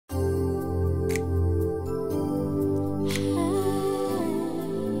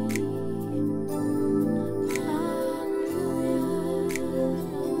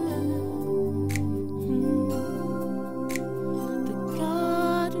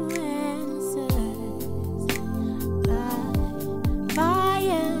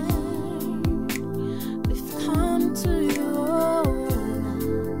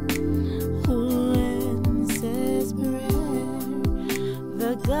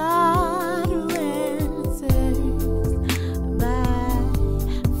God who answers by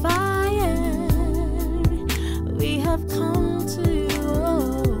fire. We have come to you,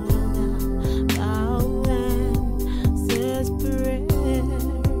 thou answers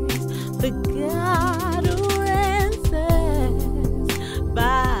prayers. The God who answers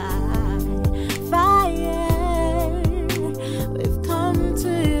by fire. We've come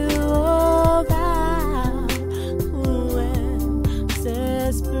to you, thou who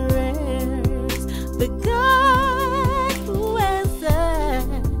answers prayers. The God who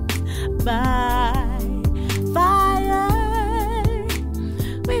answers by fire.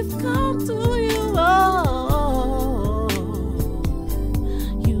 We've come to you,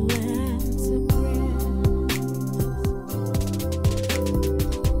 you answer prayers.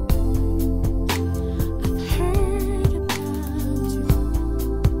 I've heard about you,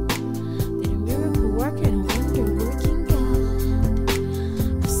 that a miracle working, wonder working God.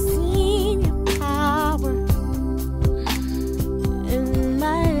 I've seen your power in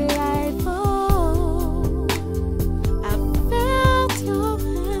my life. Oh, I've felt your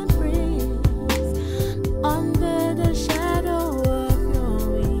embrace under the shadow of your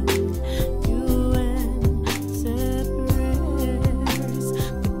wing. You answer prayers.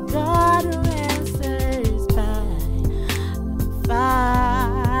 The God who answers by fire.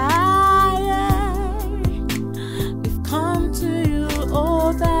 We've come to you,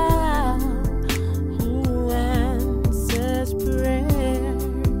 oh thou who answers prayer.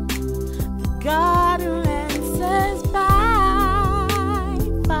 The God who answers by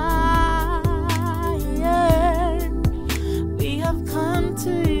fire. We have come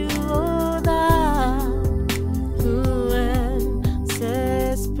to you, oh thou who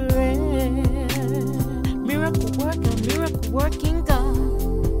answers prayer. Miracle working God.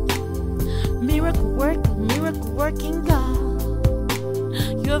 Miracle working God.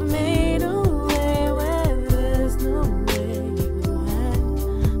 You have made a way where there's no way. You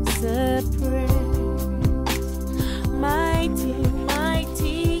answer prayers. Mighty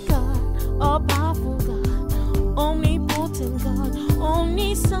God, all powerful God, omnipotent God,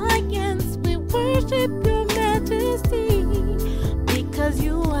 omniscience. We worship your majesty because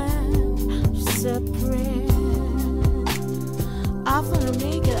you answer prayers. Alpha and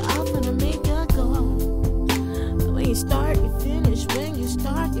Omega God. When you start, you finish. When you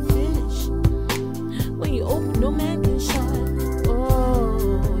start, you finish. When you open, no man can shut. Oh,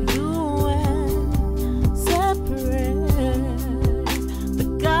 you answer prayers. The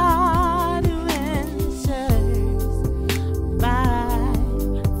God who answers by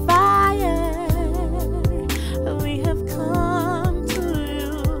fire. We have come to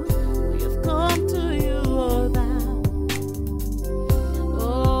you. We have come to you, oh thou.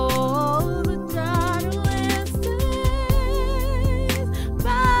 Oh, the God who answers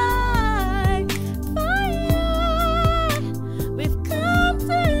by fire. We've come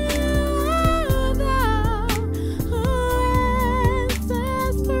to you, oh thou who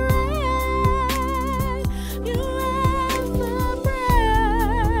answers prayers. You answer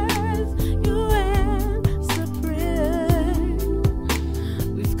prayers. You answer prayers.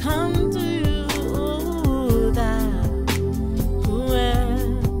 We've come to you, oh thou who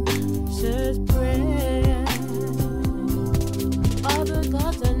answers prayers. Other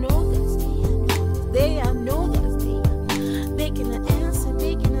gods are no gods, they are no gods, they cannot answer,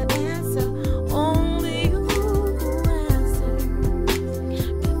 only you who answers.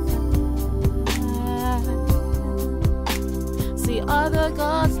 See, other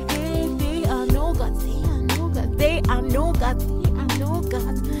gods, they are no gods, they are no gods, they are no gods, they are no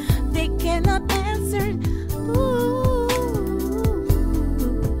gods. They cannot answer.